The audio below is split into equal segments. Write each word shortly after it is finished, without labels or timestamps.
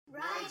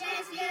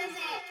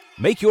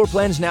Make your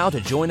plans now to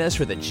join us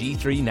for the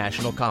G3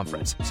 National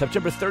Conference,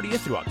 September 30th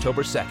through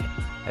October 2nd,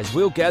 as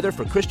we'll gather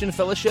for Christian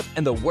fellowship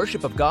and the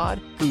worship of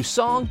God through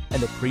song and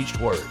the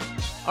preached word.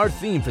 Our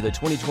theme for the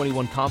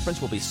 2021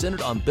 conference will be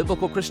centered on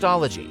biblical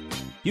Christology.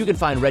 You can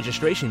find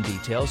registration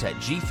details at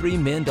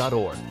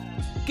g3men.org.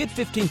 Get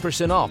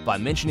 15% off by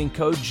mentioning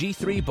code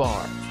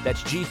G3BAR.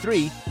 That's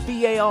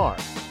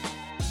G3BAR.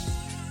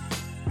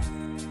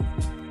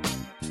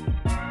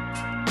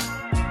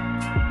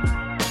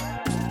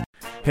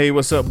 Hey,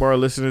 what's up, bar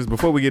listeners?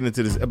 Before we get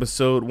into this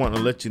episode, want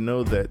to let you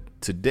know that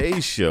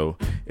today's show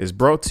is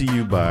brought to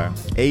you by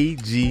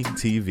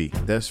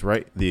AGTV. That's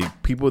right. The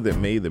people that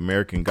made the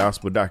American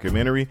Gospel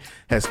documentary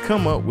has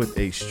come up with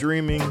a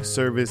streaming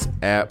service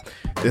app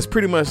that's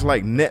pretty much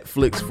like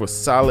Netflix for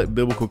solid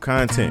biblical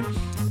content.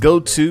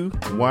 Go to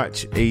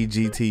watch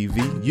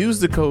AGTV. Use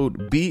the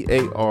code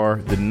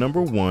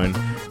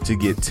BAR1 to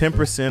get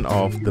 10%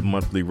 off the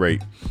monthly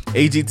rate.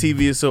 AGTV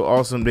is so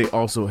awesome. They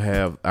also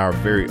have our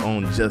very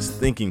own Just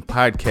Thinking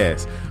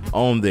podcast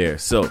on there.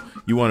 So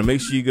you want to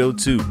make sure you go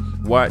to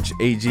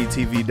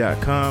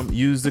watchagtv.com.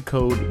 Use the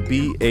code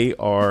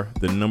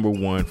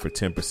BAR1 for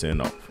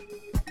 10% off.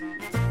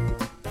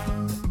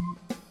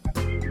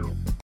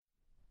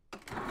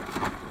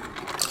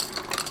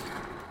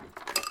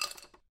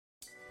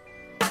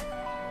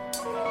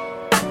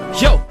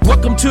 Yo,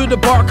 welcome to the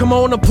bar. Come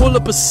on and pull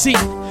up a seat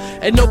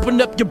and open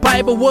up your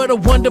Bible. What a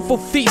wonderful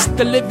feast.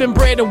 The living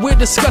bread, and we're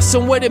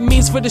discussing what it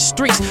means for the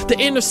streets, the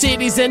inner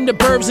cities and the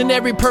burbs, and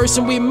every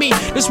person we meet.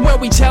 This is where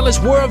we challenge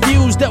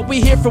worldviews that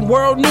we hear from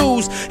world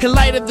news. In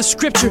light of the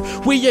scripture,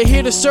 we are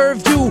here to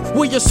serve you.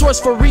 We're your source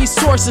for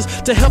resources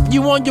to help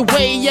you on your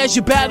way as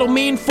you battle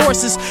mean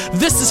forces.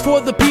 This is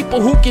for the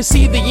people who can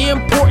see the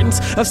importance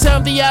of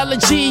sound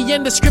theology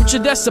and the scripture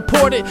that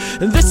support it.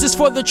 And this is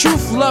for the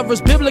truth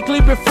lovers,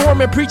 biblically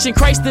reforming, preaching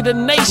Christ to the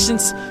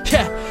nations.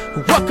 Yeah,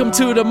 welcome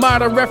to the modern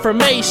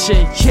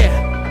Reformation.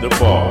 Yeah, The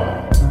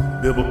Bar,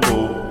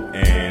 biblical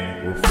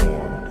and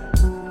reformed.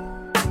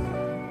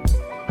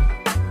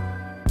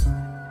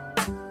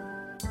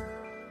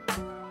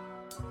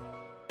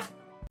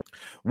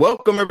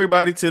 Welcome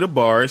everybody to The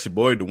Bar. It's your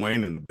boy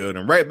Dwayne in the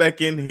building. Right back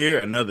in here,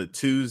 another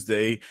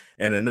Tuesday,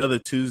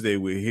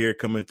 we're here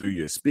coming through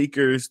your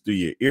speakers, through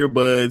your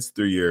earbuds,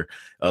 through your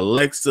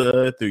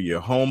Alexa, through your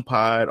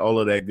HomePod, all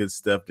of that good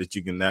stuff that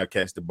you can now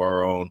catch The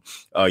Bar on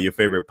your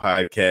favorite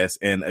podcast.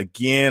 And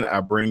again, I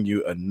bring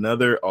you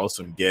another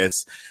awesome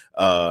guest.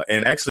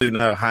 And actually, in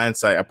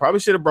hindsight, I probably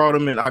should have brought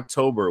him in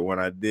October when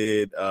I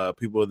did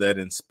people that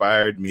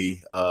inspired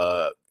me,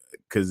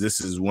 because this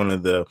is one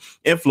of the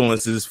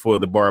influences for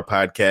the Bar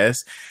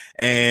podcast.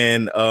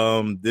 And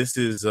this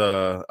is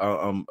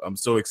I'm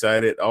so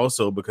excited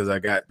also because I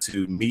got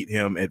to meet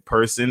him in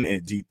person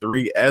at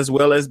G3 as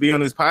well as be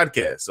on his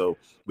podcast. So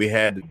we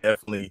had to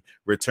definitely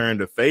return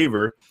the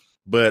favor.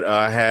 But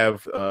I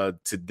have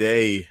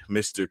today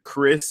Mr.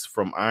 Chris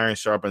from Iron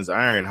Sharpens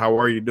Iron. How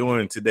are you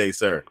doing today,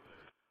 sir?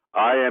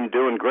 I am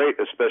doing great,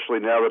 especially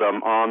now that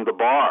I'm on the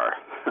bar.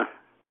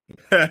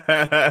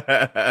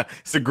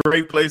 It's a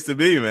great place to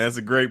be, man. It's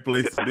a great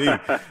place to be,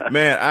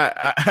 man.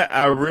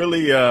 I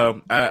really,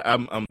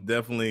 I'm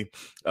definitely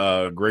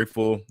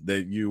grateful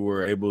that you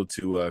were able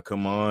to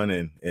come on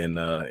and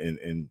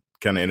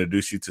kind of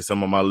introduce you to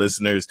some of my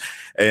listeners.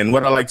 And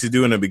what I like to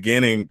do in the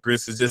beginning,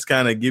 Chris, is just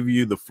kind of give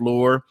you the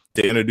floor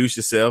to introduce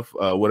yourself,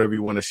 whatever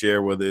you want to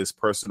share, whether it's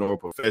personal or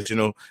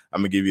professional.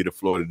 I'm gonna give you the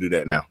floor to do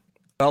that now.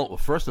 Well,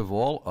 first of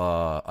all,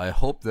 I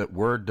hope that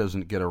word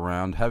doesn't get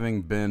around.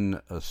 Having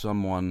been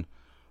someone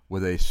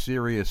with a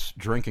serious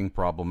drinking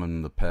problem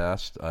in the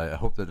past, I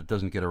hope that it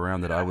doesn't get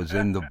around that I was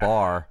in the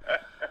bar,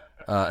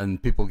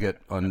 and people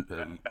get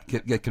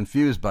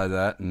confused by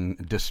that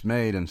and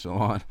dismayed and so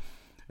on.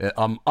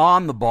 I'm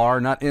on the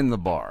bar, not in the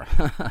bar.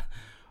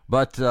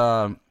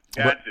 Gotcha.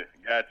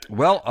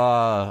 Well,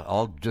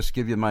 I'll just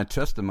give you my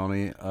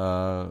testimony.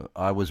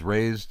 I was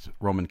raised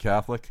Roman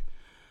Catholic.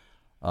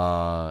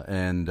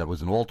 And I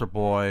was an altar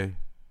boy,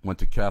 went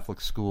to Catholic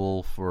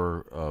school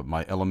for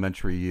my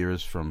elementary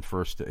years from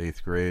 1st to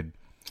 8th grade.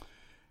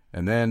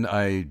 And then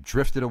I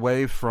drifted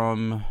away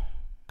from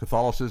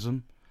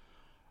Catholicism,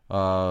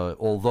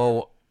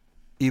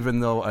 even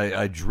though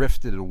I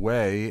drifted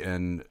away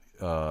and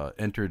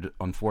entered,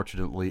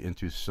 unfortunately,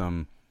 into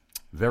some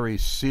very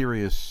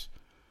serious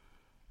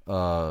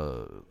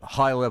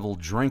high-level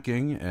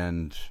drinking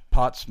and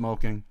pot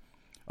smoking.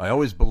 I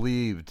always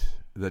believed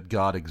that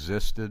God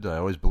existed. I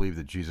always believed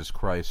that Jesus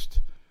Christ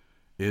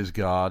is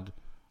God.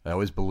 I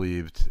always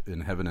believed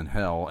in heaven and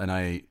hell, and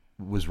I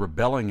was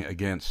rebelling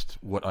against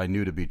what I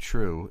knew to be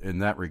true in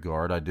that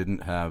regard. I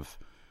didn't have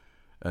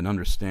an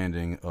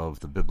understanding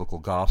of the biblical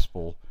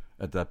gospel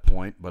at that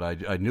point, but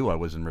I knew I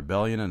was in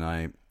rebellion, and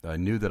I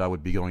knew that I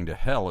would be going to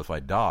hell if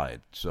I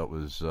died. So it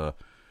was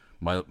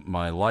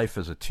my life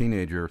as a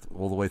teenager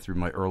all the way through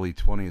my early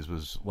 20s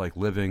was like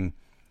living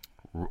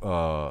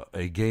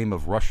a game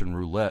of Russian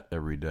roulette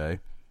every day.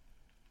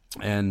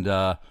 And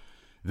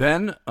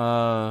then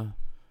a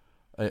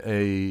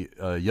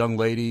young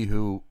lady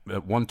who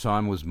at one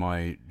time was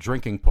my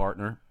drinking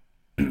partner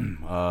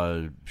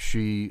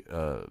She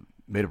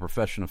made a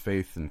profession of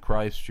faith in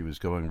Christ. She was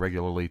going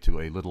regularly to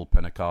a little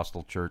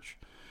Pentecostal church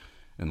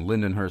in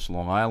Lindenhurst,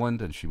 Long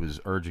Island, and she was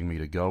urging me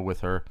to go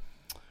with her.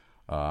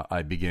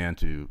 I began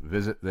to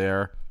visit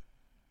there.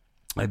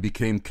 I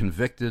became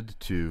convicted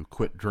to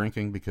quit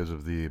drinking because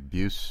of the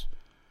abuse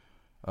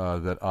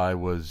that I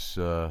was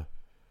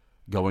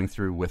going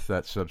through with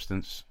that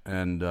substance,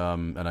 and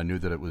I knew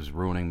that it was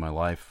ruining my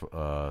life.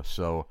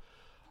 So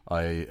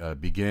I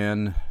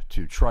began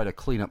to try to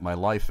clean up my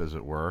life, as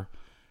it were,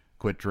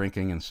 quit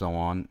drinking and so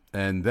on.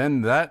 And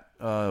then that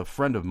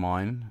friend of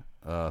mine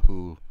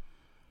who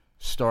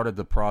started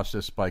the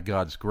process by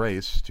God's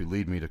grace to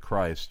lead me to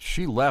Christ,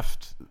 she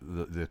left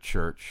the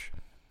church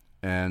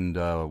and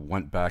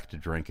went back to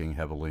drinking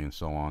heavily and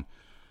so on.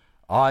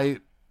 I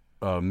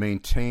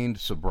maintained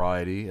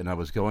sobriety, and I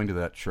was going to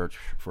that church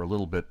for a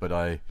little bit, but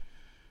I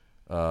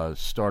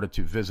started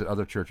to visit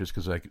other churches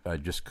because I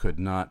just could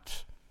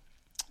not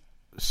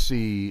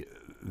see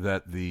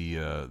that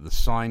the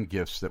sign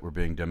gifts that were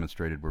being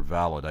demonstrated were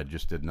valid. I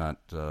just did not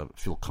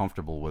feel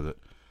comfortable with it.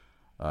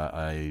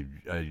 I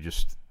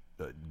just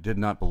did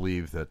not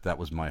believe that that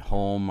was my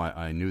home.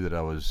 I knew that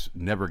I was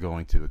never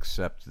going to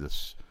accept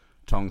this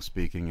tongue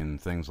speaking and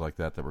things like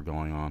that were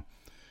going on.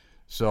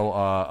 So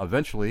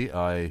eventually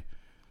I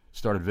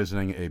started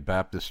visiting a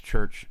Baptist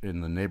church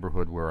in the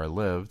neighborhood where I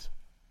lived,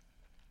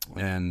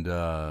 and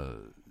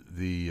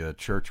the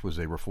church was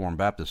a Reformed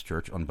Baptist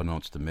church,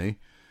 unbeknownst to me.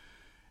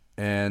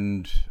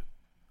 And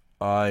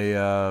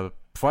I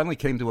finally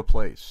came to a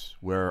place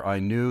where I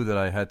knew that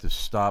I had to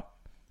stop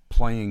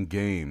playing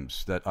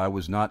games, that I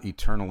was not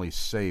eternally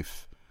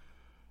safe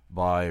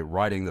by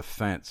riding the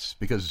fence,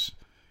 because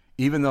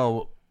even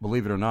though,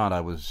 believe it or not, I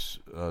was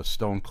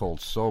stone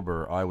cold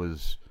sober, I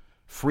was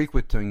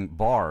frequenting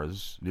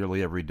bars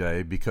nearly every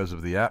day because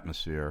of the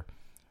atmosphere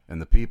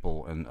and the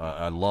people, and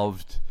I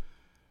loved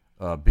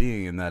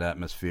being in that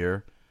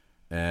atmosphere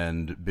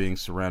and being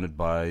surrounded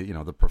by,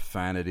 the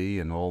profanity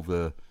and all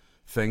the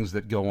things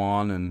that go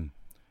on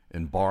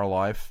in bar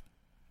life.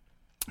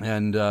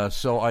 And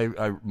so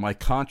I my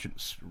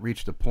conscience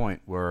reached a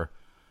point where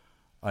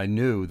I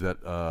knew that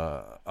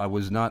I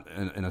was not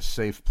in a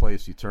safe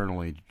place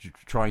eternally,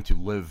 trying to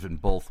live in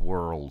both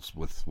worlds,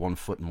 with one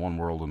foot in one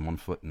world and one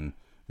foot in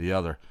the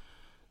other.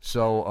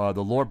 So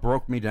the Lord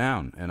broke me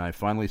down, and I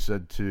finally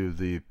said to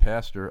the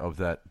pastor of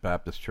that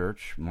Baptist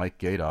church, Mike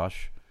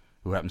Gadosh,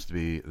 who happens to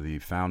be the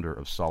founder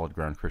of Solid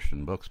Ground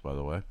Christian Books, by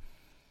the way.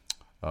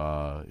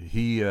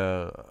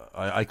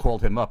 I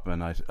called him up,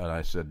 and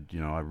I said,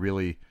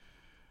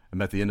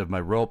 I'm at the end of my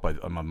rope.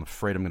 I'm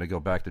afraid I'm going to go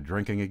back to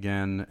drinking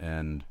again.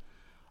 And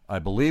I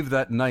believe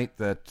that night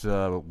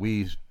that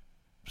we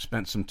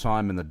spent some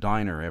time in the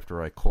diner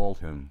after I called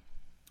him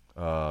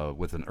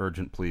with an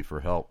urgent plea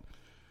for help.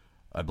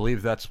 I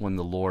believe that's when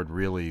the Lord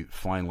really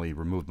finally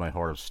removed my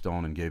heart of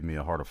stone and gave me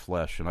a heart of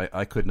flesh. And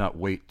I could not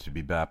wait to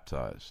be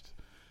baptized.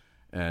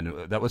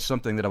 And that was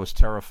something that I was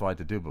terrified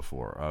to do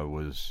before.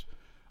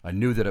 I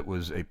knew that it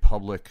was a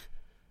public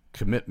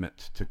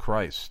commitment to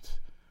Christ,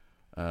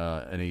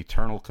 an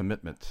eternal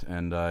commitment,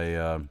 and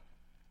I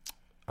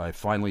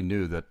finally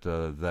knew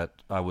that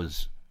I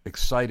was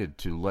excited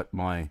to let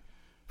my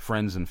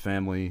friends and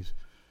families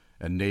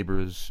and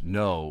neighbors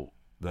know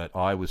that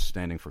I was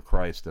standing for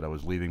Christ, that I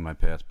was leaving my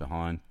past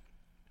behind.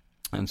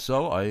 And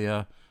so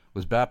I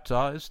was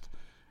baptized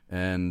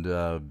and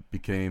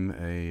became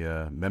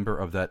a member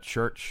of that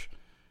church,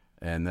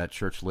 and that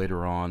church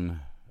later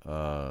on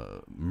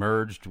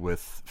merged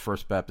with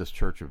First Baptist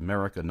Church of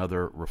Merrick,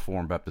 another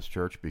Reformed Baptist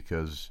church,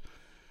 because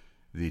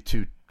the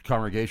two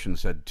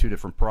congregations had two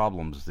different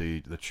problems.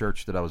 The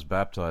church that I was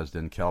baptized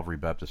in, Calvary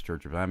Baptist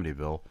Church of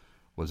Amityville,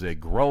 was a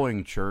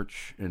growing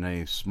church in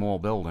a small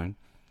building,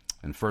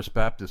 and First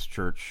Baptist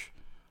Church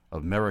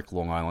of Merrick,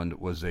 Long Island,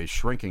 was a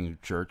shrinking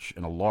church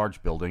in a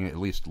large building, at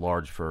least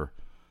large for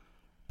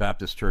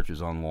Baptist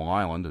churches on Long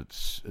Island.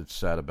 It's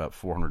sat about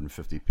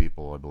 450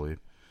 people, I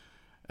believe.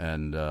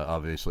 And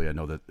obviously, I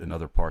know that in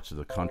other parts of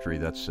the country,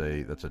 that's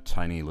a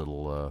tiny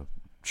little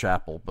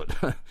chapel. But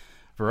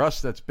for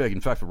us, that's big.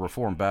 In fact, for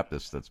Reformed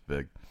Baptists, that's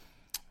big.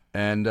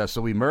 And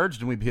so we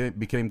merged, and we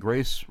became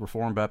Grace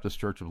Reformed Baptist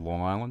Church of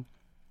Long Island.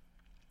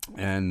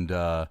 And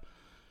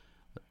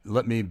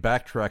let me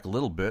backtrack a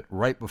little bit.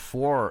 Right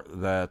before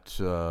that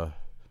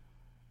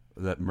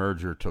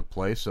merger took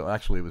place, so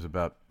actually it was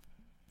about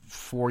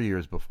 4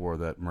 years before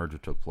that merger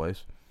took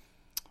place,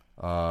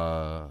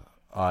 I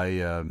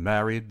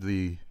married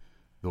the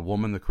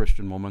woman, the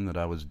Christian woman that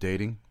I was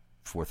dating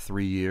for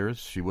 3 years.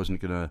 She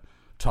wasn't going to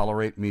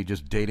tolerate me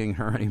just dating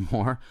her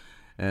anymore.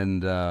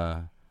 And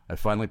I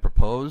finally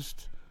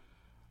proposed.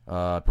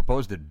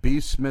 Proposed at B.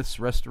 Smith's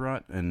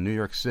restaurant in New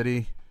York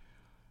City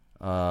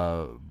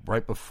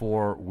right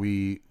before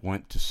we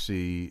went to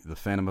see The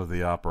Phantom of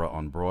the Opera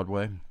on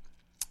Broadway.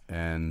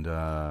 And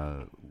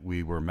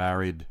we were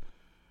married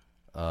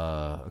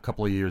a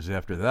couple of years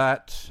after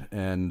that.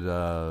 And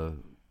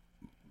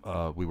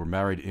we were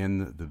married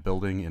in the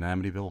building in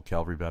Amityville,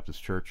 Calvary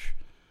Baptist Church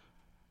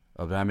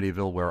of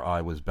Amityville, where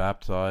I was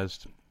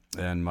baptized.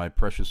 and my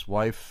precious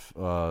wife,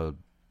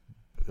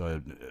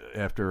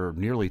 after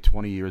nearly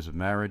 20 years of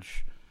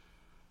marriage,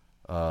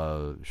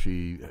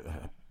 she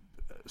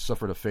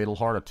suffered a fatal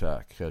heart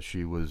attack.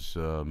 She was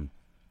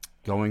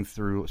going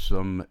through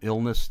some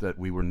illness that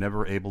we were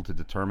never able to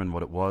determine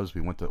what it was.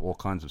 We went to all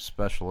kinds of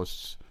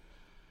specialists,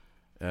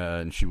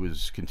 and she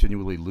was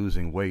continually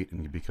losing weight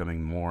and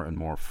becoming more and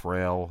more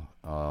frail.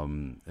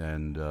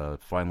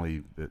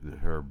 Finally,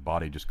 her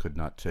body just could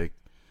not take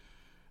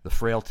the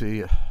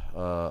frailty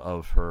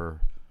of her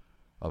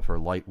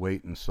light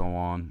weight and so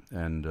on,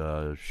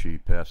 and she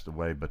passed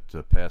away,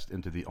 but passed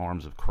into the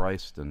arms of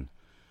Christ,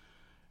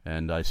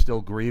 and I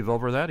still grieve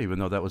over that, even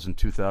though that was in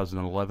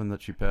 2011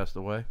 that she passed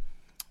away.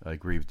 I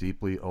grieve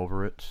deeply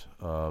over it,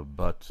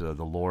 but the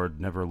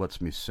Lord never lets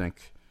me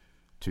sink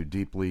too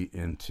deeply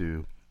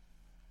into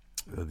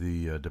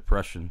the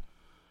depression,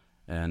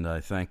 and I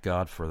thank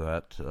God for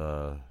that.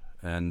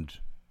 And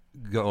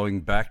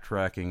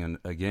backtracking, and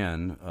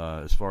again,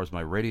 as far as my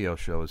radio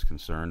show is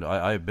concerned,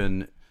 I've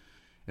been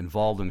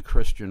involved in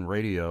Christian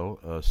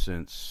radio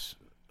since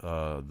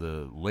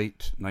the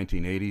late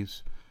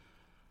 1980s,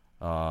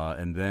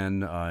 and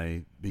then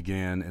I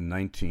began in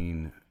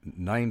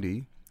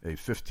 1990 a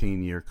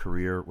 15-year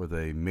career with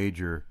a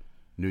major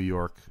New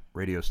York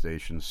radio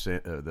station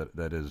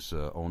that is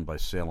owned by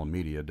Salem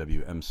Media,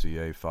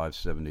 WMCA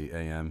 570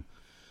 AM,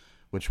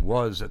 which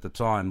was at the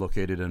time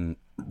located in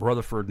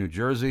Rutherford, New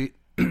Jersey,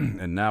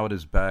 and now it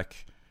is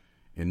back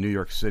in New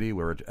York City,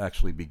 where it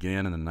actually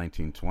began in the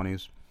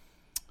 1920s.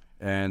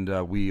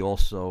 And we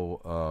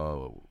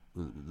also,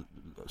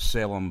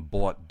 Salem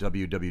bought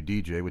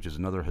WWDJ, which is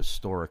another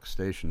historic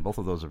station. Both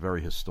of those are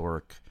very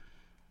historic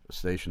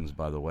stations,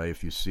 by the way.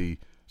 If you see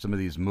some of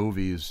these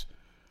movies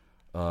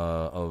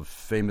of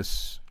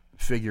famous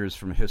figures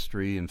from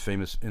history and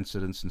famous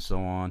incidents and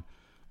so on,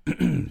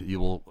 you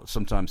will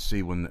sometimes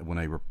see when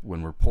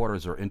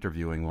reporters are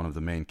interviewing one of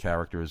the main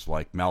characters,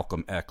 like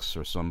Malcolm X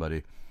or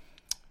somebody,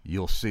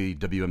 you'll see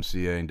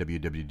WMCA and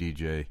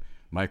WWDJ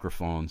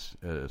microphones.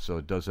 So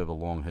it does have a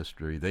long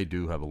history. They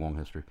do have a long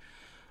history.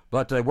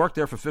 But I worked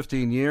there for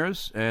 15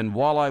 years, and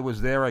while I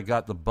was there, I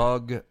got the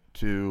bug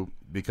to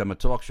become a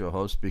talk show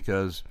host,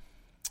 because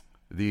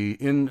the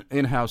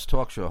in-house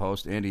talk show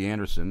host, Andy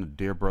Anderson, a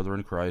dear brother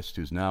in Christ,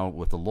 who's now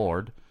with the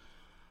Lord,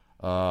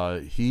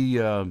 he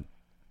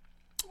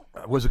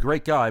was a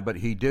great guy, but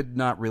he did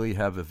not really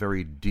have a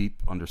very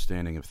deep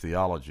understanding of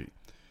theology.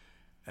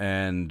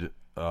 And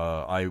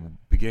I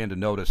began to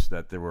notice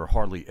that there were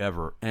hardly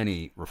ever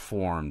any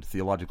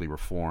theologically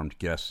reformed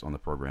guests on the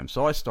program.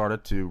 So I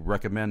started to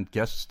recommend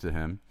guests to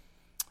him,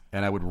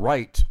 and I would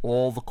write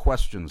all the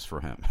questions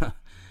for him.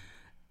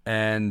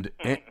 And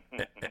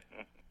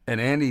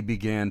Andy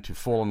began to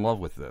fall in love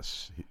with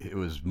this. It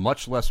was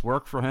much less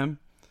work for him.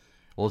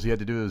 All he had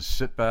to do is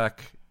sit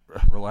back,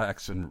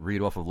 relax, and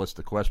read off a list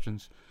of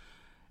questions.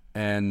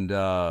 And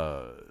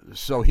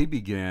so he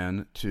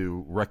began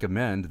to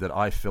recommend that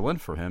I fill in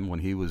for him when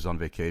he was on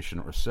vacation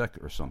or sick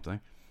or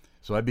something.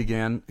 So I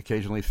began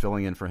occasionally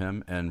filling in for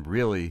him, and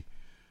really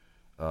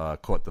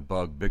caught the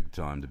bug big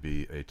time to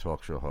be a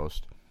talk show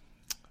host.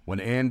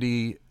 When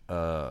Andy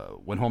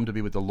went home to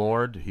be with the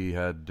Lord, he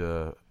had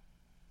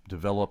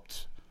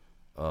developed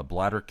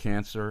bladder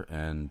cancer,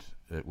 and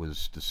it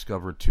was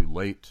discovered too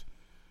late.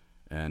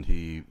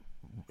 And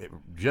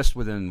just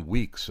within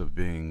weeks of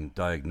being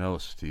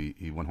diagnosed,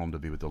 he went home to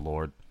be with the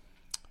Lord.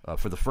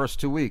 For the first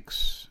 2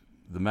 weeks,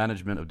 the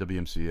management of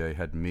WMCA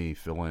had me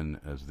fill in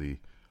as the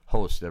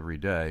host every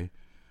day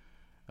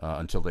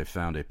until they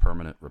found a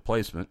permanent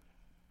replacement.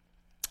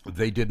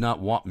 They did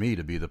not want me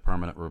to be the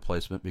permanent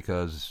replacement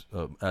because,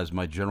 as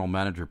my general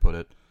manager put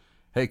it,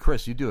 "Hey,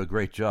 Chris, you do a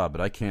great job,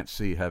 but I can't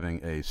see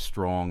having a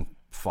strong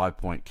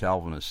 5-point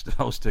Calvinist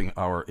hosting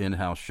our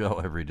in-house show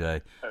every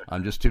day.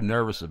 I'm just too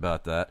nervous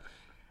about that."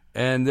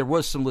 And there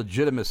was some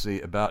legitimacy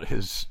about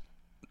his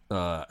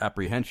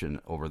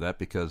apprehension over that,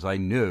 because I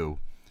knew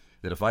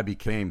that if I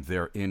became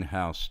their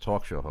in-house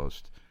talk show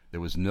host, there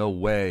was no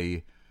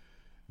way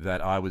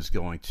that I was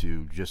going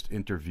to just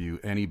interview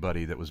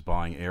anybody that was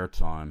buying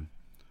airtime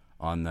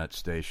on that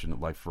station.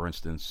 Like, for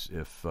instance,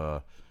 if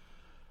a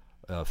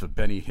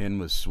Benny Hinn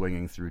was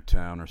swinging through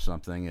town or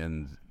something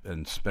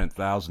and spent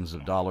thousands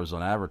of dollars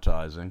on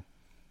advertising,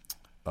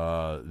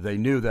 they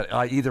knew that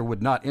I either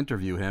would not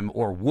interview him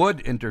or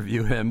would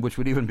interview him, which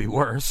would even be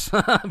worse,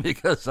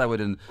 because I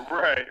would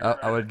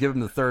I would give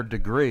him the third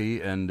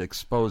degree and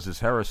expose his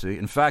heresy.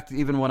 In fact,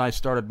 even when I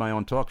started my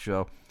own talk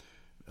show,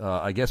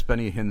 I guess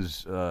Benny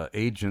Hinn's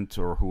agent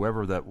or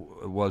whoever that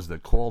was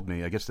that called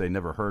me, I guess they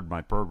never heard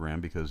my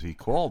program, because he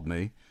called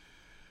me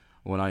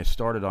when I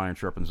started Iron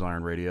Sharpens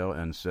Iron Radio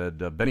and said,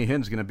 "Benny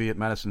Hinn's going to be at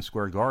Madison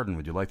Square Garden.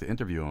 Would you like to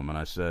interview him?" And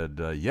I said,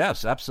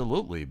 "Yes,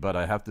 absolutely, but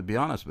I have to be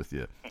honest with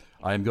you.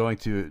 I am going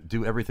to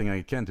do everything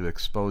I can to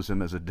expose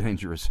him as a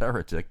dangerous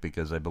heretic,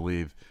 because I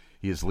believe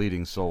he is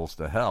leading souls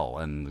to hell."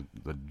 And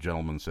the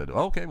gentleman said,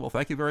 "Okay, well,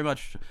 thank you very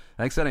much.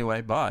 Thanks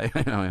anyway. Bye."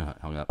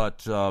 Hung up.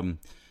 But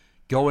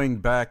going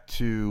back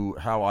to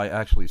how I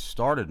actually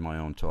started my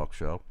own talk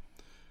show,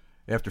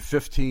 after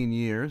 15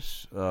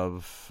 years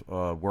of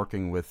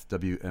working with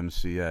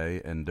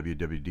WMCA and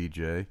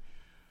WWDJ,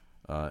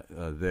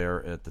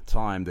 there at the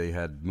time they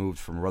had moved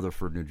from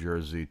Rutherford, New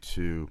Jersey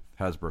to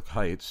Hasbrook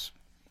Heights.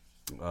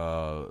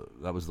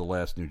 That was the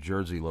last New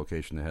Jersey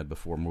location they had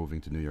before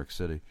moving to New York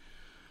City.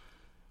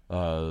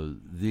 I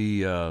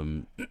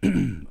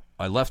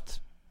left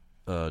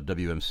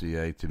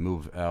WMCA to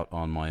move out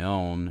on my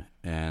own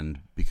and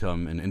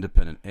become an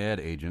independent ad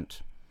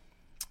agent.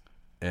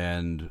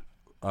 And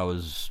I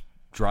was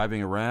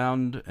driving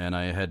around, and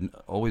I had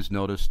always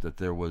noticed that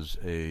there was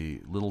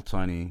a little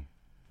tiny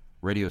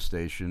radio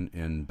station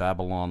in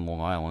Babylon, Long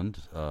Island.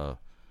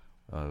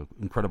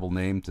 Incredible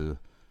name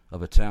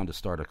of a town to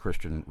start a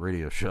Christian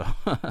radio show.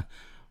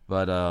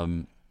 But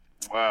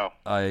wow.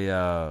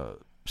 I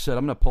said,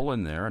 I'm going to pull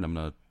in there, and I'm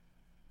going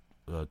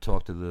to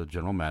talk to the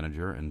general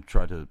manager and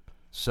try to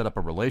set up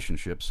a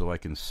relationship so I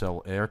can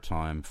sell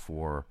airtime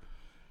for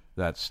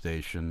that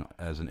station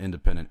as an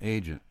independent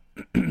agent.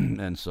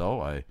 And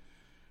so I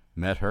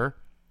met her,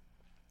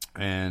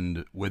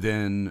 and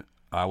within,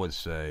 I would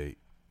say,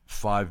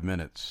 5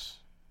 minutes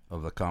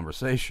of the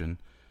conversation,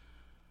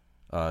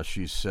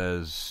 she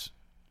says,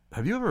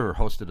 have you ever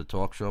hosted a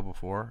talk show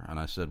before? And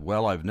I said,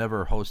 well, I've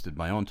never hosted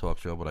my own talk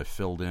show, but I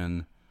filled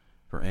in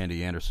for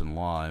Andy Anderson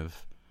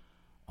Live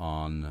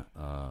on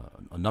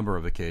a number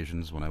of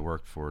occasions when I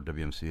worked for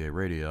WMCA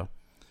Radio.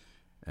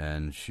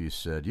 And she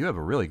said, you have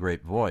a really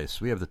great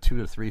voice. We have the 2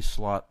 to 3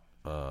 slot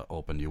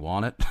open. Do you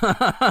want it?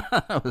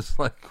 I was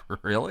like,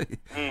 really?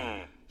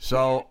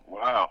 So,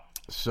 wow.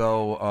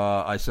 So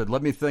I said,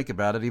 let me think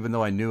about it, even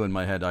though I knew in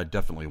my head I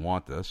definitely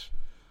want this.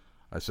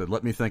 I said,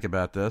 let me think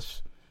about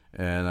this.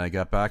 And I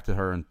got back to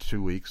her in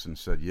 2 weeks and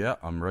said, yeah,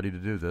 I'm ready to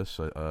do this.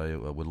 I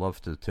would love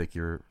to take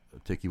you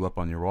up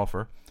on your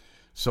offer.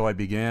 So I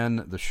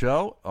began the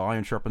show,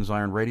 Iron Sharpens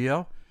Iron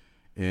Radio,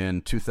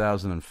 in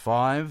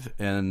 2005.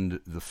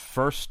 And the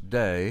first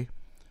day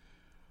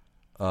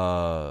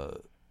that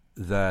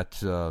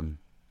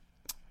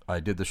I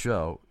did the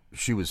show,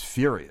 she was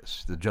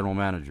furious, the general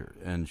manager.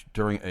 And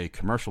during a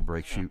commercial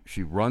break,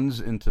 she runs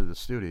into the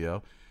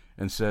studio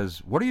and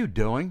says, what are you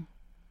doing?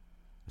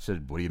 I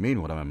said, what do you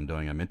mean what I'm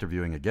doing? I'm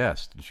interviewing a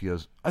guest. And she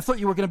goes, I thought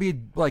you were going to be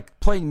like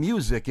playing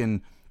music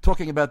and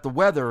talking about the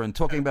weather and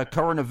talking about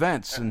current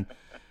events and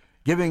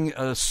giving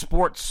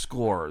sports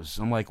scores.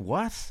 I'm like,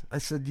 what? I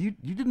said, you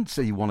didn't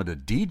say you wanted a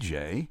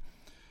DJ.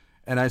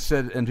 And I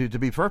said, and to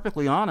be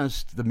perfectly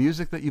honest, the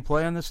music that you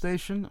play on this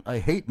station, I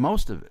hate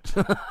most of it.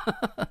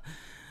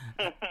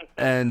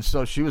 And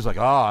so she was like,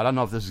 oh, I don't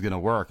know if this is going to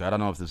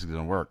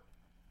work.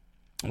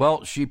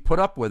 Well, she put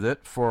up with it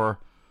for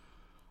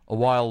a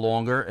while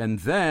longer. And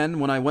then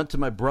when I went to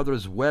my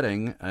brother's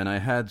wedding and I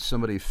had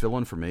somebody fill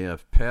in for me, a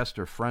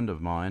pastor friend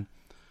of mine,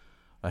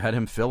 I had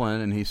him fill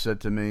in, and he said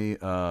to me,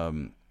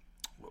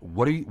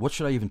 what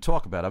should I even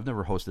talk about? I've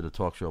never hosted a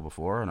talk show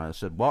before. And I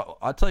said, well,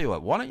 I'll tell you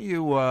what, why don't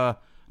you, and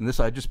this,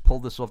 I just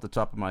pulled this off the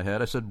top of my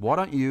head. I said, why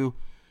don't you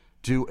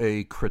do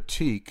a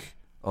critique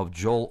of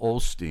Joel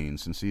Osteen,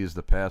 since he is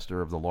the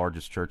pastor of the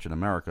largest church in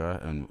America,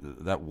 and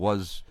that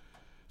was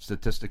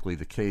statistically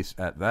the case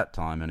at that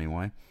time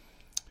anyway.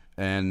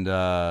 And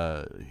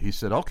he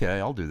said, okay,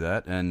 I'll do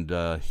that.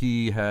 And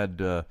he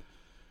had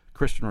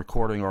Christian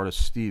recording artist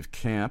Steve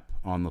Camp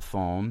on the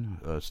phone.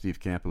 Steve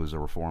Camp, who was a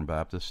Reformed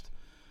Baptist,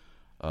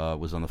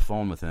 was on the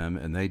phone with him,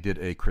 and they did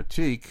a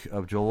critique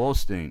of Joel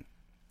Osteen.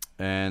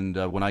 And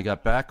when I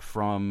got back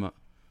from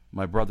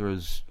my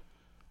brother's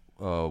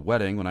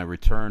wedding, when I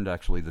returned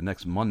actually the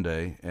next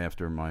Monday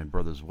after my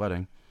brother's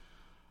wedding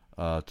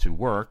to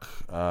work,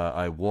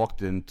 I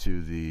walked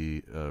into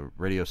the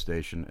radio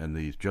station, and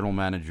the general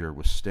manager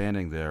was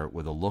standing there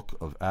with a look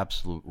of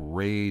absolute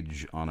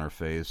rage on her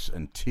face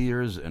and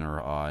tears in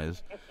her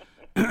eyes.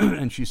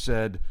 And she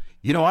said,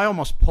 you know, I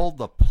almost pulled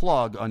the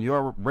plug on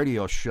your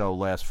radio show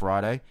last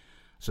Friday. I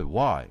said,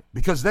 why?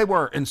 Because they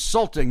were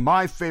insulting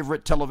my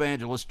favorite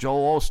televangelist,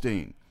 Joel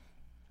Osteen.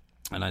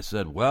 And I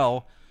said,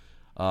 well,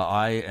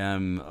 I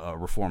am a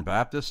Reformed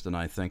Baptist, and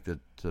I think that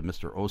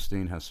Mr.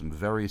 Osteen has some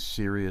very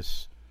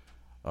serious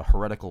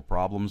heretical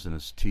problems in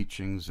his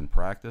teachings and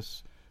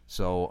practice.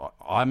 So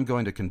I'm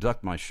going to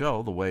conduct my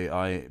show the way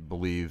I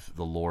believe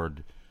the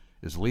Lord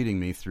is leading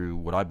me through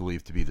what I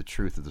believe to be the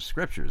truth of the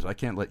Scriptures. I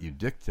can't let you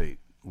dictate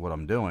what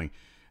I'm doing.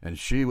 And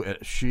she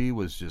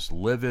was just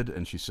livid,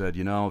 and she said,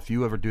 you know, if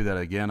you ever do that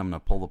again, I'm going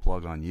to pull the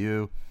plug on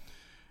you.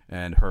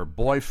 And her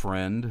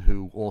boyfriend,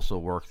 who also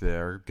worked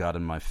there, got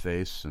in my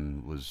face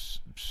and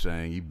was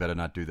saying, you better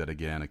not do that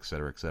again, et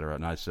cetera, et cetera.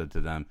 And I said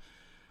to them,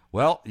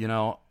 well, you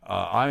know,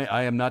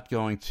 I am not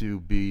going to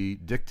be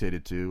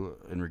dictated to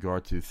in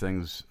regard to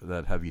things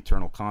that have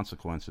eternal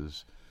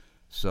consequences.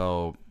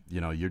 So,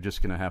 you know, you're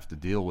just going to have to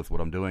deal with what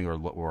I'm doing, or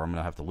I'm going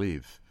to have to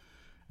leave.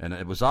 And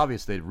it was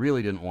obvious they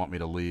really didn't want me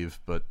to leave,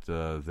 but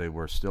they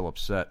were still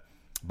upset.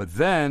 But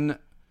then,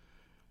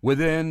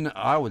 within,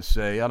 I would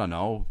say, I don't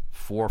know,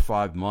 4 or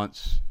 5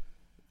 months,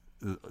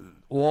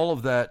 all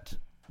of that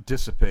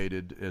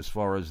dissipated as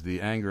far as the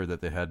anger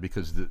that they had,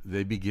 because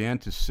they began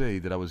to see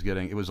that I was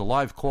getting, it was a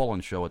live call-in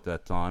show at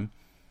that time.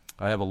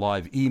 I have a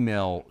live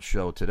email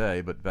show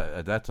today, but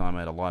at that time I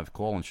had a live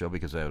call-in show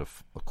because I had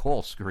a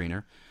call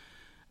screener.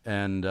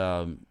 And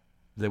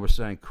they were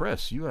saying,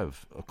 Chris, you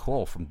have a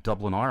call from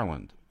Dublin,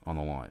 Ireland on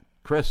the line.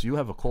 Chris, you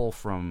have a call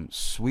from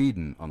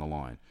Sweden on the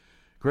line.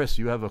 Chris,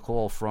 you have a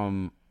call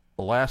from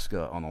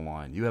Alaska on the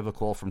line. You have a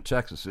call from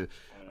Texas.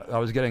 I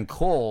was getting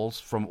calls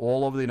from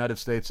all over the United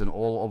States and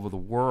all over the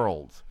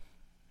world.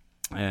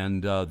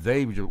 And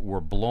they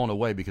were blown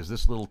away because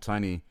this little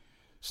tiny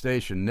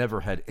station never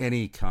had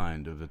any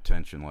kind of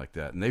attention like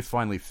that. And they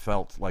finally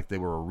felt like they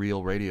were a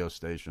real radio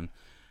station,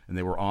 and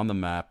they were on the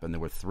map, and they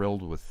were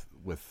thrilled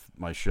with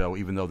my show,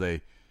 even though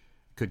they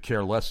could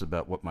care less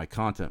about what my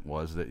content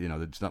was. That, you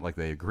know, it's not like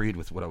they agreed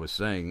with what I was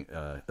saying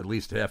at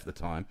least half the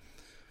time.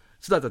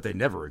 It's not that they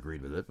never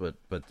agreed with it,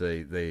 but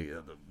they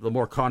the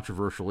more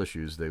controversial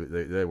issues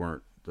they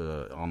weren't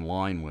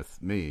online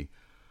with me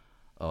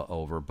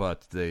over,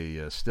 but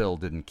they still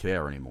didn't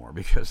care anymore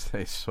because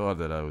they saw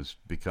that I was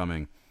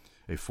becoming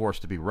a force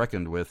to be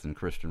reckoned with in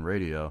Christian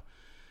radio.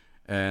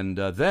 And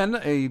then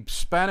a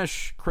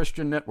Spanish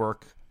Christian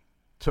network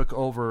took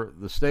over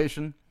the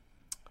station.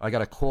 I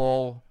got a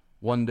call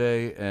one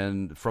day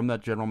and from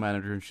that general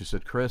manager, and she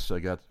said, Chris, I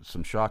got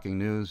some shocking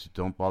news.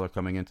 Don't bother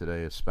coming in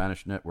today. A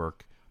Spanish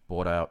network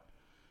bought out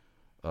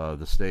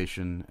the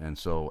station, and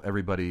so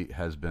everybody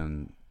has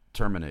been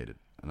terminated.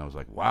 And I was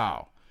like,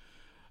 wow.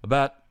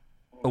 About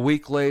a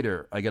week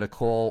later, I get a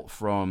call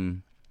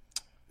from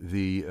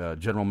the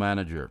general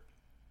manager,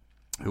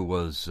 who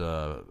was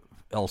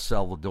El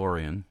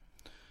Salvadorian,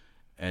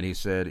 and he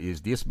said,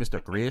 is this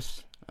Mr.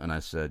 Chris? And I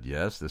said,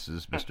 yes, this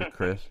is Mr.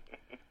 Chris.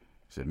 He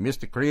said,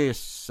 Mr.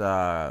 Chris,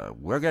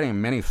 we're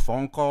getting many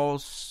phone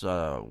calls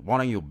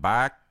wanting you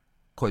back.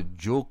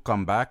 Could you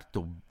come back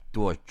to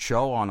do a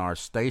show on our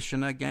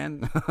station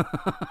again?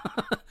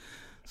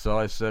 So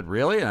I said,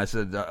 really? And I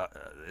said,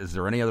 is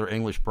there any other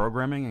English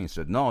programming? And he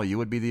said, no, you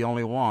would be the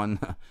only one.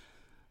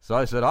 So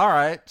I said, all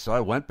right. So I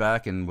went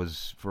back and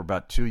was, for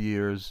about 2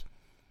 years,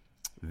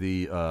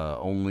 the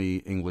only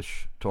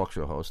English talk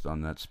show host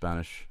on that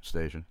Spanish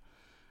station.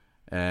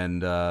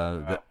 And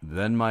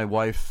then my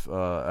wife,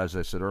 as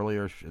I said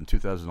earlier, in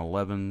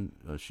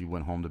 2011, she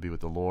went home to be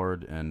with the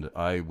Lord, and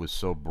I was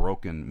so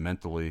broken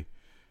mentally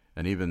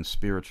and even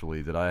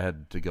spiritually that I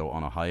had to go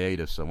on a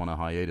hiatus. I went on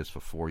a hiatus for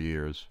 4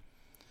 years.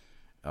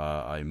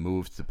 I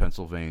moved to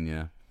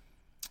Pennsylvania,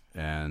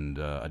 and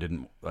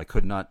I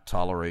could not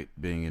tolerate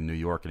being in New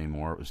York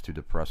anymore. It was too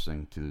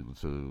depressing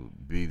to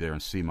be there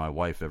and see my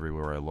wife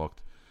everywhere I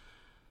looked.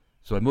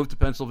 So I moved to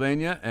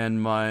Pennsylvania,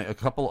 and a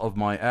couple of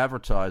my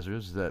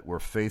advertisers that were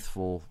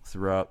faithful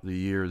throughout the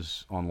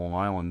years on Long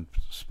Island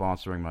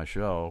sponsoring my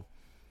show,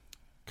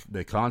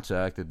 they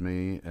contacted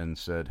me and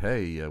said,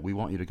 hey, we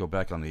want you to go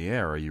back on the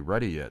air. Are you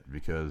ready yet?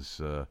 Because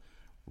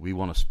we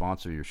want to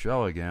sponsor your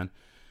show again.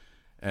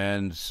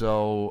 And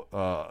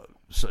so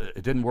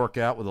it didn't work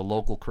out with a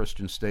local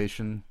Christian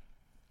station.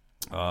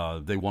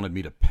 They wanted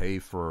me to pay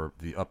for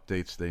the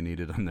updates they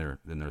needed in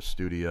their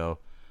studio.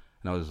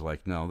 And I was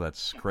like, no,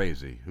 that's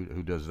crazy.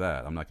 Who does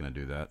that? I'm not going to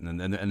do that. And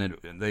then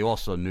they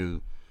also knew,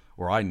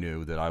 or I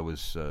knew, that I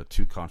was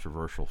too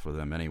controversial for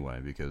them anyway,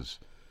 because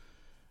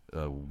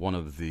one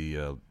of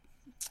the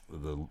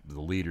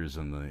leaders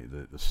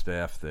and the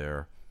staff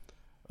there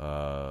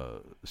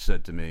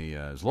said to me,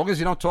 as long as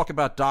you don't talk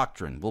about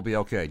doctrine, we'll be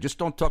okay. Just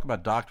don't talk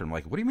about doctrine. I'm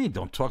like, what do you mean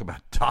don't talk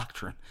about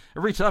doctrine?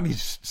 Every time you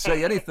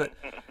say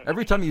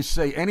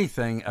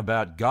anything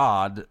about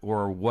God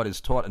or what is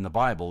taught in the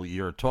Bible,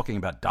 you're talking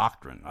about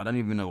doctrine. I don't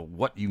even know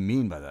what you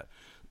mean by that.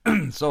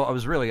 So I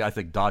was really, I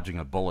think, dodging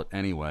a bullet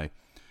anyway.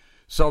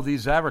 So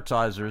these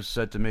advertisers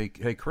said to me,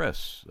 hey,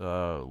 Chris,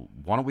 why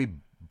don't we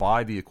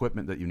buy the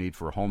equipment that you need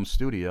for a home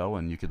studio,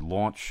 and you could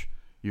launch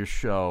your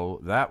show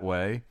that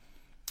way.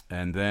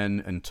 And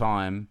then in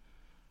time,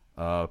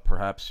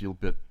 perhaps you'll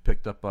get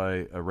picked up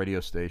by a radio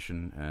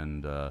station.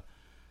 And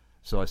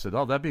so I said,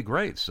 oh, that'd be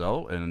great.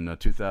 So in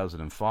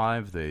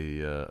 2005,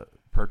 they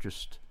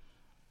purchased,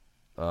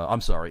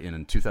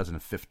 in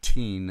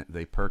 2015,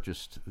 they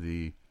purchased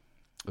the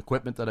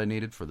equipment that I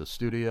needed for the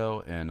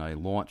studio, and I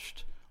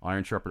launched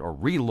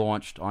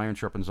relaunched Iron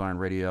Sharpens Iron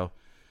Radio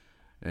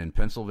in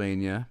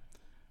Pennsylvania,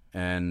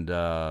 and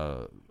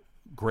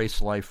Grace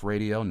Life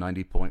Radio,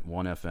 90.1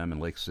 FM in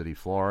Lake City,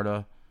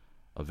 Florida,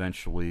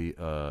 eventually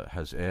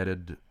has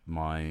added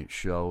my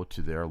show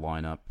to their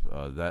lineup.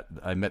 That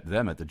I met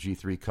them at the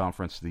G3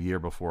 conference the year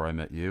before I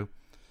met you,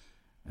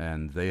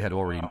 and they had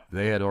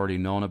already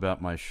known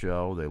about my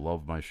show. They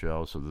loved my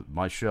show, so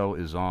my show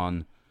is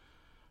on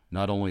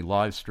not only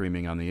live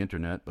streaming on the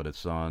internet, but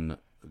it's on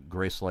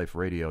Grace Life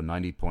Radio,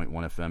 90.1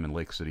 FM in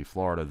Lake City,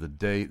 Florida. The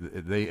day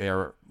they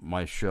air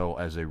my show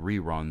as a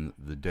rerun,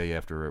 the day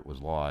after it was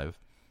live,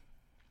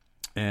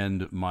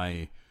 and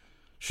my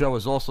show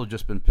has also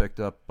just been picked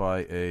up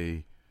by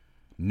a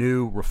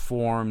new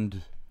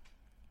reformed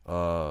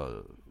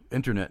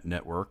internet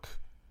network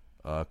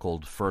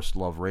called First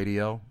Love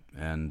Radio,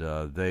 and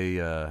they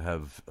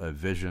have a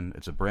vision.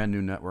 It's a brand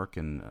new network,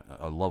 and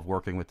I love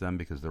working with them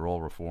because they're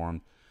all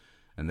reformed,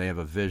 and they have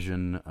a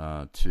vision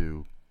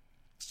to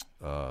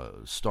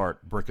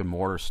start brick and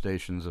mortar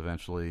stations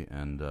eventually,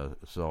 and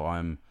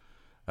so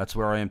that's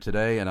where I am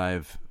today,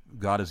 and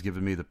God has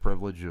given me the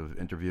privilege of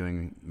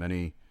interviewing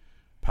many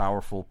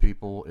powerful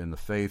people in the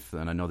faith,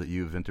 and I know that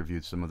you've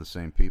interviewed some of the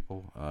same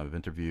people. I've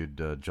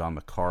interviewed John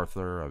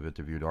MacArthur. I've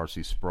interviewed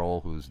R.C.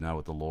 Sproul, who's now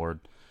with the Lord.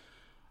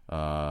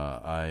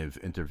 I've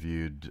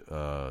interviewed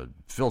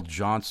Phil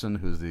Johnson,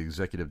 who's the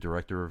executive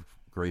director of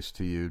Grace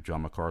to You,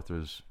 John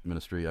MacArthur's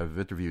ministry. I've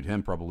interviewed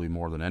him probably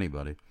more than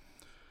anybody.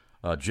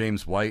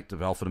 James White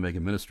of Alpha and Omega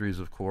Ministries,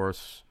 of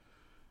course.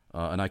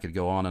 And I could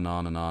go on and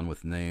on and on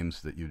with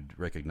names that you'd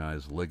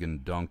recognize: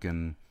 Ligon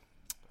Duncan,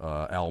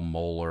 Al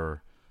Mohler,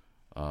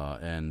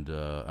 and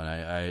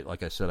I,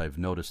 like I said, I've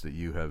noticed that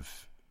you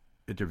have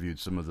interviewed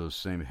some of those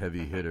same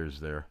heavy hitters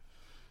there.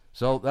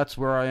 So that's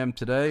where I am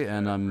today,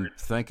 and I'm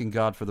thanking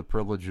God for the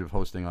privilege of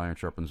hosting Iron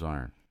Sharpens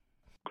Iron.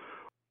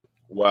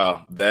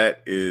 Wow,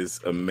 that is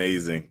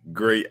amazing.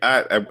 Great.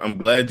 I'm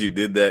glad you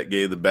did that,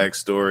 gave the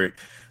backstory,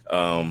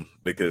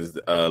 because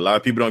a lot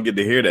of people don't get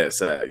to hear that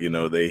side.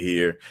 They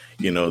hear,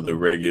 the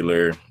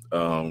regular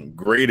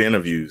great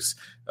interviews.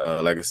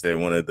 Like I said,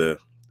 one of the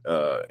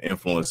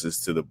influences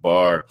to the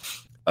bar.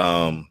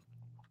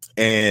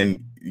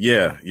 And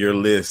yeah, your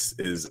list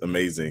is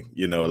amazing.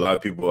 A lot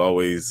of people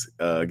always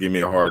give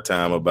me a hard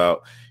time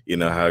about,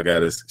 how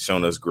God has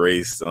shown us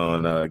grace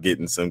on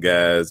getting some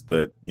guys,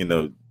 but,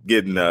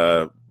 getting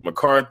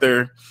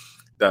MacArthur,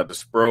 Dr.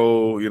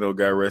 Sproul,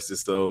 God rest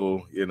his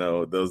soul,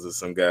 those are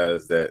some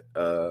guys that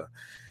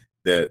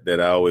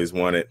I always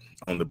wanted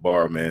on the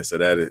bar, man. So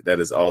that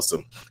is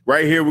awesome.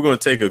 Right here, we're going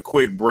to take a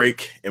quick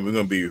break, and we're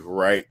going to be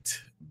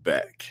right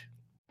back.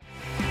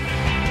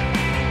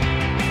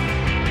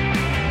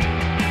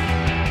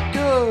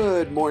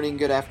 Good morning,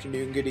 good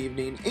afternoon, good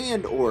evening,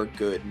 and or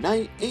good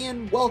night,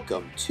 and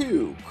welcome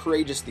to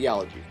Courageous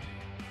Theology.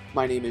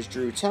 My name is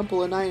Drew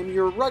Temple, and I am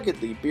your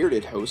ruggedly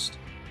bearded host,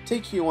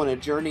 taking you on a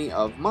journey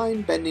of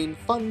mind-bending,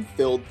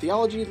 fun-filled,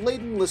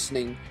 theology-laden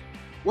listening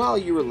while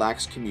you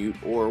relax,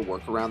 commute, or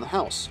work around the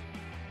house.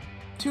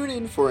 Tune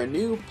in for a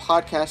new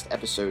podcast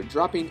episode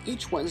dropping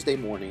each Wednesday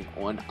morning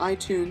on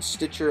iTunes,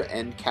 Stitcher,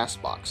 and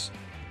CastBox.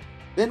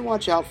 Then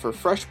watch out for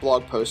fresh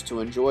blog posts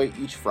to enjoy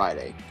each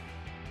Friday.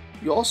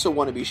 You also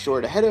want to be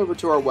sure to head over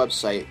to our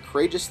website,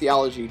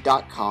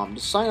 courageoustheology.com,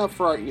 to sign up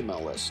for our email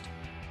list.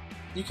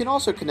 You can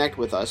also connect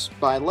with us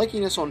by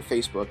liking us on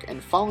Facebook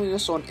and following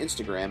us on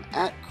Instagram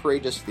at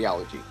Courageous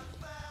Theology.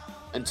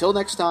 Until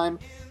next time,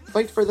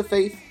 fight for the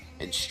faith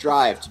and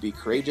strive to be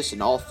courageous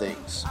in all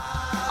things.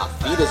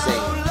 Auf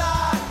Wiedersehen.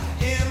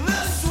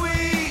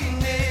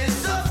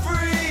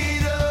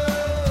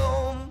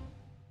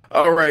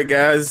 All right,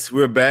 guys,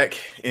 we're back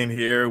in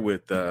here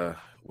with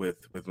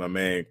my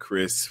man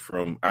Chris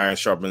from Iron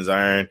Sharpens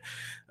Iron.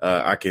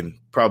 I can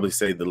probably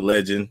say the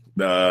legend.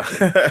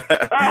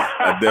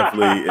 I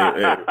definitely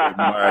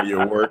admire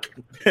your work.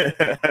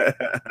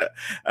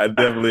 I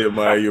definitely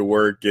admire your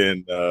work,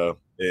 and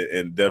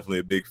definitely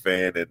a big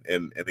fan.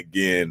 And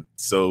again,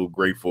 so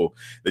grateful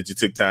that you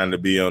took time to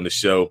be on the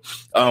show.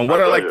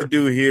 What I like to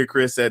do here,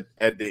 Chris, at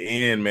the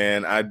end,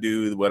 man, I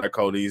do what I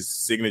call these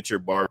signature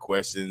bar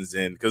questions,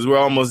 and because we're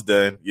almost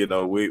done,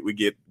 we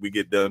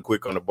get done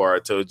quick on the bar. I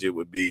told you it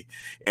would be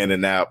in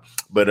and out,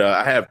 but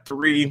I have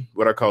 3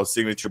 what I call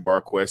signature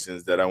bar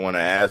questions that I want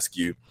to ask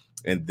you,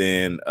 and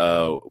then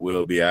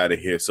we'll be out of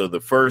here. So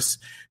the first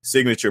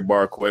signature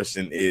bar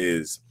question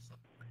is,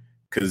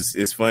 because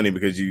it's funny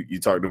because you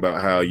talked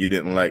about how you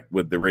didn't like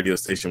what the radio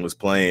station was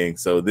playing.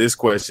 So this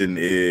question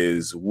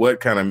is, what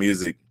kind of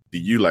music do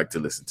you like to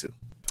listen to?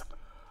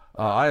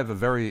 I have a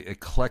very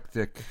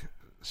eclectic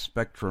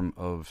spectrum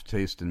of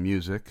taste in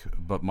music,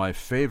 but my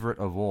favorite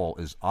of all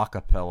is a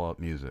cappella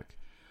music.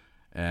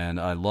 And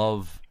I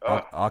love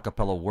a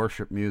cappella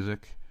worship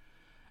music.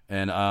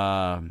 And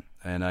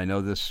I know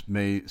this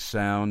may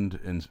sound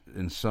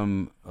in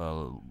some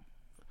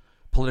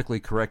politically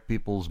correct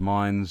people's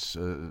minds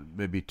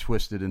maybe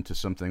twisted into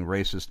something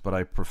racist, but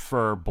I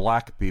prefer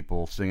black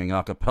people singing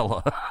a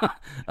cappella.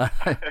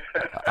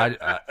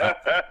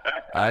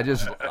 I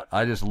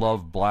just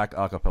love black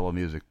a cappella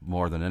music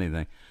more than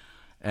anything.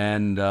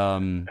 And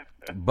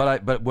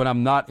but when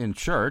I'm not in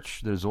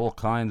church, there's all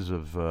kinds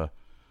of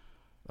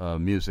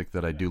music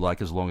that I do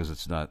like, as long as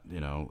it's not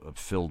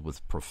filled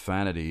with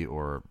profanity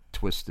or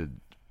twisted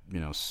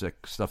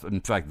sick stuff.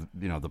 In fact,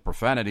 the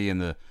profanity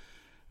and the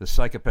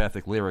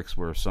psychopathic lyrics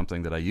were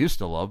something that I used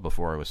to love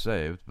before I was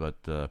saved, but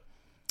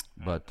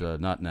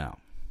not now.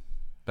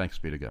 Thanks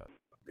be to God.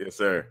 Yes,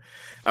 sir.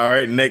 All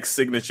right, next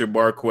signature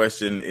bar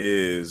question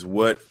is,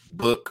 what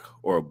book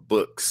or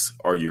books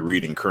are you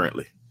reading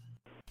currently?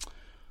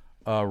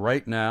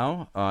 Right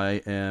now,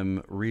 I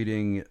am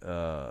reading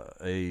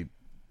a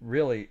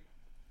really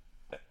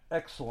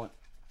excellent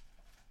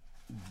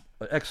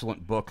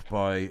book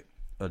by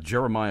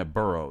Jeremiah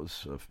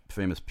Burroughs, a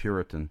famous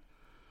Puritan.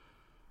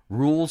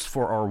 Rules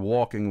for Our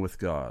Walking with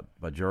God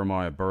by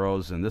Jeremiah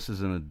Burroughs, and this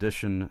is an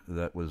edition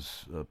that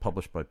was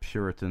published by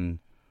Puritan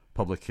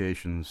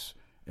Publications,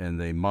 and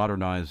they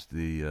modernized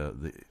the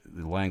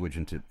language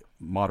into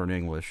modern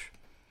English.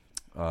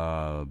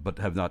 but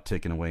have not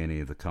taken away any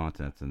of the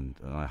content. And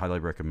I highly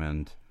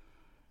recommend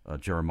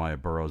Jeremiah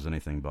Burroughs,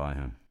 anything by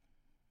him.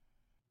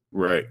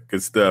 Right.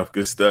 Good stuff.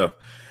 Good stuff.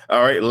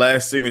 All right.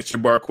 Last signature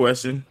bar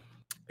question.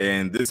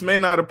 And this may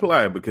not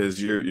apply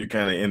because you're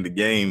kind of in the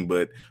game,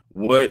 but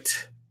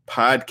what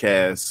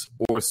podcasts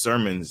or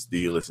sermons do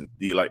you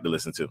like to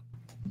listen to?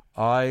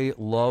 I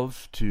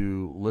love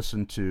to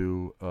listen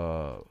to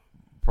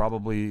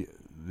probably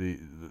the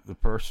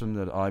person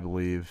that I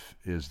believe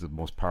is the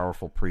most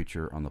powerful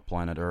preacher on the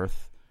planet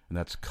Earth, and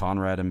that's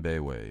Conrad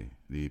Mbewe,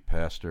 the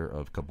pastor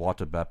of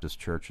Kabwata Baptist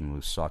Church in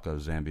Lusaka,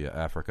 Zambia,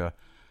 Africa.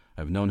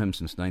 I've known him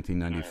since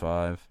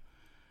 1995,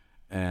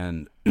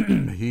 and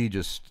he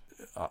just,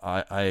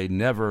 I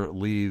never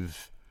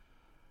leave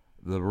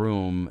the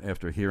room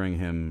after hearing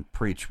him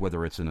preach,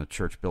 whether it's in a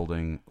church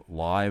building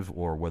live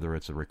or whether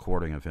it's a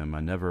recording of him. I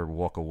never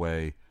walk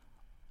away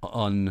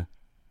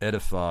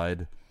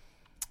unedified.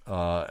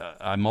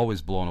 I'm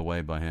always blown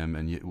away by him,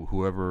 and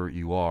whoever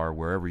you are,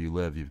 wherever you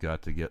live, you've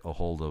got to get a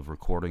hold of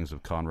recordings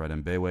of Conrad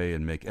Mbewe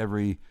and make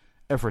every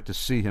effort to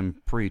see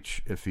him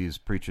preach if he's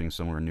preaching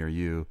somewhere near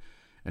you.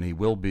 And he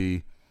will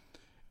be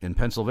in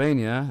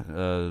Pennsylvania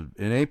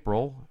in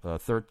April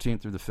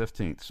 13th through the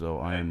 15th. So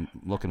I am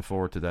looking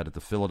forward to that at the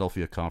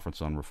Philadelphia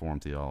Conference on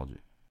Reformed Theology.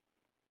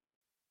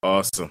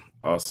 Awesome.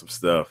 Awesome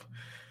stuff.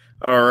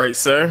 All right,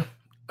 sir.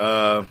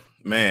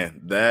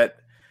 Man,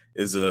 that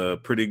is a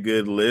pretty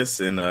good list,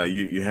 and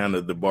you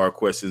handled the bar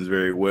questions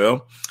very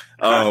well.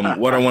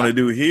 What I want to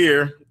do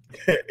here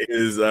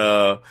is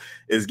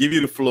give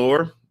you the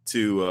floor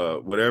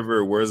to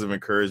whatever words of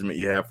encouragement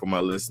you have for my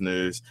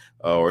listeners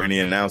or any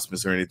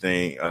announcements or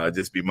anything.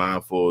 Just be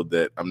mindful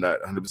that I'm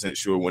not 100%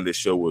 sure when this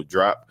show will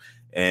drop,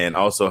 and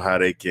also how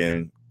they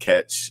can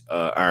catch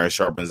Iron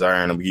Sharpens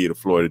Iron. I'm going to give you the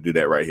floor to do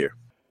that right here.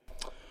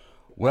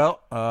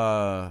 Well,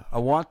 I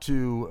want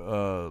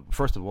to,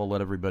 first of all,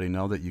 let everybody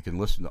know that you can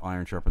listen to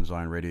Iron Sharpens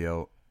Iron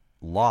Radio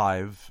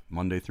live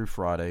Monday through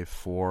Friday,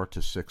 4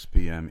 to 6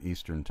 p.m.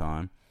 Eastern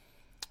Time.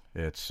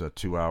 It's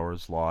 2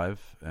 hours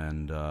live,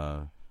 and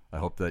I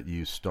hope that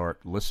you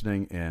start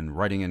listening and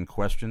writing in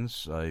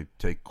questions. I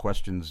take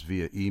questions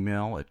via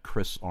email at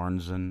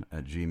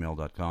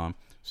chrisarnzen@gmail.com,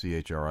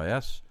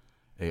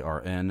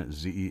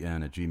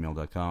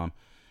 CHRISARNZEN@gmail.com.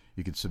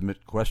 You can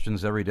submit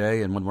questions every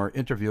day, and when we're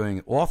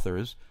interviewing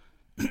authors,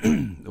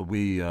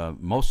 we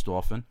most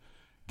often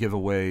give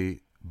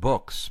away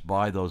books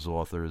by those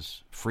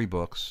authors, free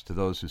books, to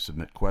those who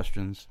submit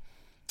questions.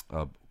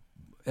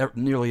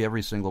 Nearly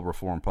every single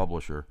Reformed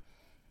publisher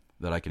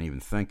that I can even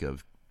think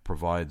of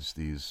provides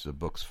these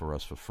books for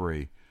us for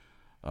free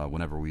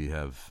whenever we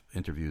have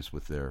interviews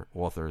with their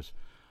authors.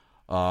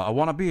 I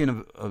want to be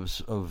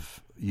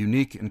of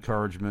unique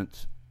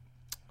encouragement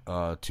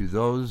to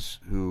those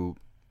who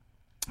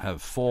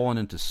have fallen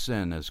into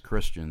sin as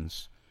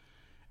Christians,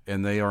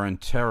 and they are in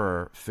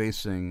terror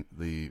facing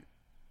the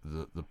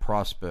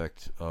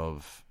prospect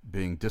of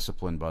being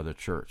disciplined by the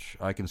church.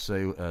 I can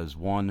say, as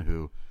one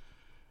who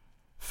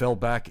fell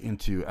back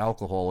into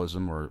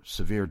alcoholism or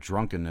severe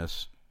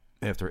drunkenness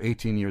after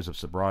 18 years of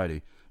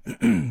sobriety,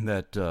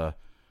 that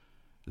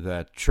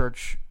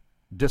church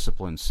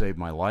discipline saved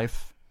my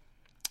life.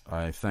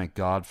 I thank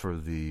God for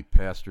the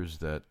pastors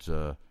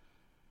that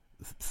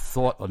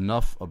thought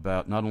enough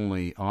about not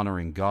only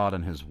honoring God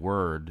and His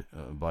Word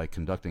by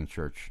conducting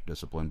church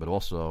discipline, but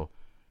also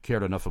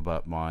cared enough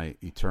about my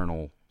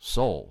eternal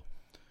soul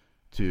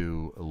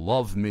to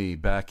love me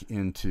back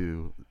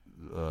into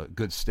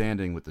good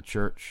standing with the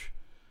church.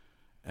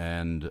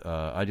 And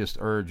I just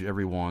urge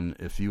everyone,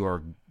 if you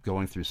are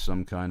going through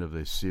some kind of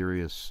a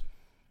serious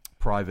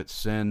private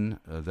sin,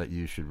 that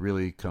you should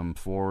really come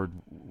forward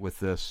with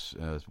this,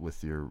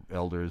 with your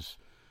elders,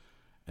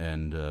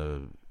 and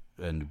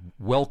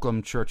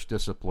welcome church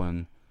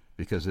discipline,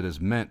 because it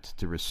is meant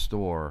to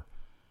restore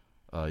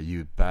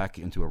you back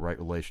into a right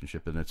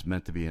relationship, and it's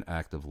meant to be an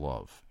act of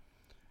love.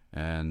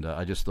 And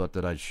I just thought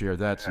that I'd share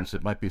that, since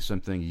it might be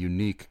something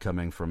unique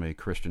coming from a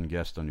Christian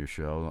guest on your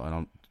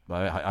show.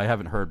 I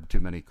haven't heard too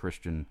many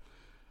Christian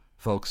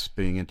folks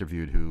being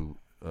interviewed who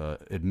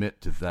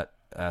admit to that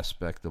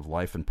aspect of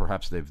life, and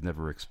perhaps they've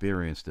never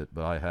experienced it,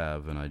 but I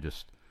have, and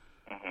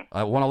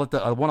I want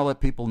to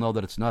let people know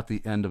that it's not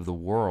the end of the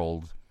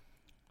world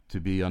to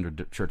be under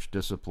church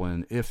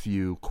discipline if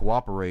you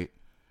cooperate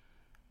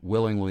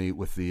willingly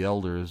with the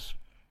elders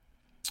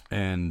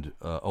and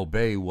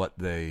obey what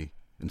they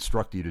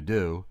instruct you to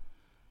do,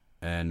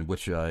 and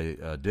which I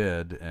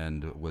did,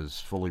 and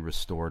was fully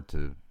restored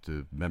to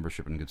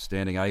membership and good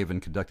standing. I even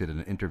conducted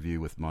an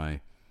interview with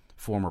my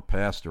former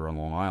pastor on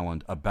Long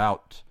Island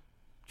about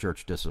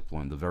church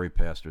discipline, the very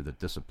pastor that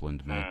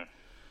disciplined me.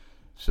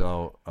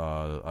 So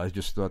I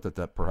just thought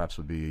that perhaps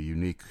would be a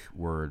unique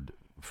word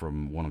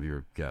from one of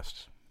your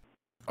guests.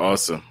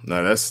 Awesome.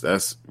 No,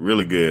 that's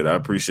really good. I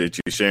appreciate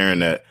you sharing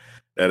that.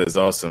 That is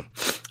awesome.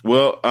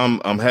 Well,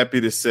 I'm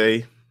happy to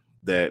say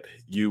that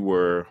you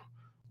were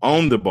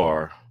on the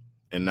bar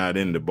and not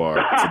in the bar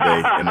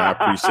today, and I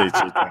appreciate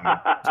your time.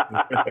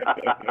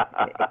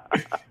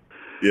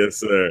 Yes,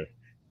 sir.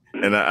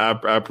 And I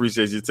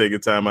appreciate you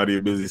taking time out of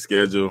your busy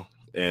schedule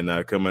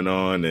and coming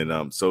on, and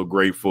I'm so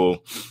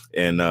grateful.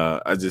 And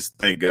I just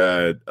thank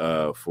God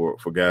for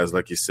guys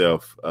like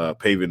yourself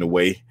paving the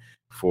way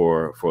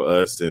for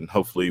us, and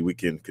hopefully we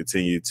can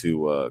continue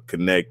to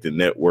connect and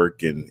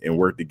network and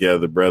work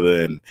together,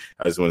 brother. And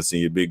I just want to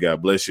send you a big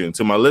God bless you. And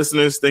to my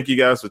listeners, thank you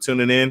guys for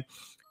tuning in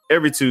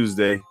every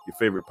Tuesday. Your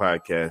favorite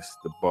podcast,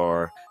 The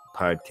Bar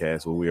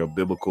Podcast, where we are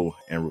biblical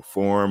and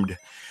reformed.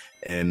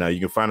 And you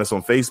can find us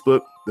on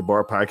Facebook,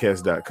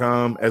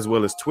 thebarpodcast.com, as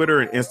well as Twitter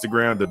and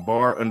Instagram,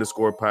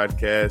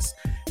 @thebar_podcast.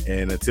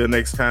 And until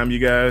next time, you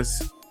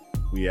guys,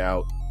 we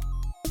out.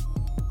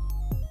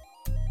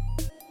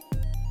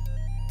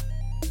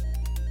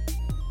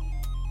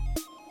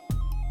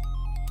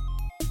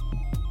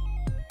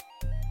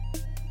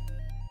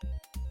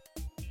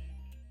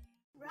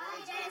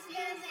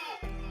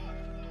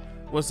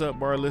 What's up,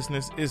 bar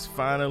listeners? It's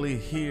finally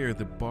here,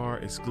 the bar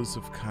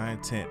exclusive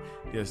content.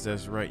 Yes,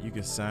 that's right. You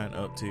can sign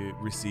up to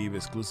receive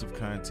exclusive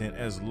content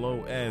as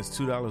low as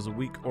 $2 a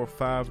week or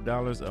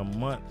 $5 a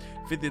month,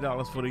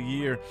 $50 for the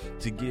year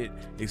to get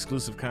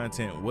exclusive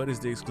content. What is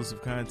the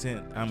exclusive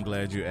content? I'm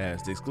glad you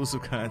asked. The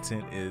exclusive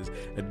content is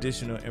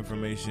additional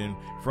information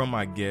from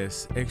my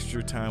guests,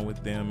 extra time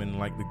with them in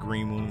like the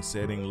green moon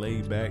setting,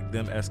 laid back,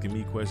 them asking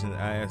me questions,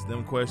 I ask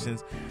them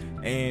questions,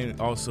 and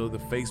also the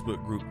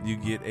Facebook group. You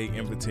get an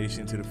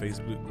invitation to the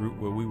Facebook group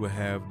where we will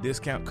have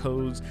discount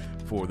codes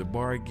for the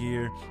bar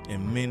gear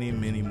and many,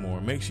 many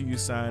more. Make sure you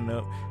sign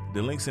up.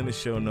 The link's in the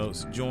show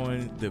notes.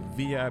 Join the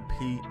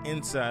VIP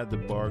inside the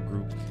bar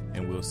group,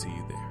 and we'll see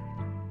you there.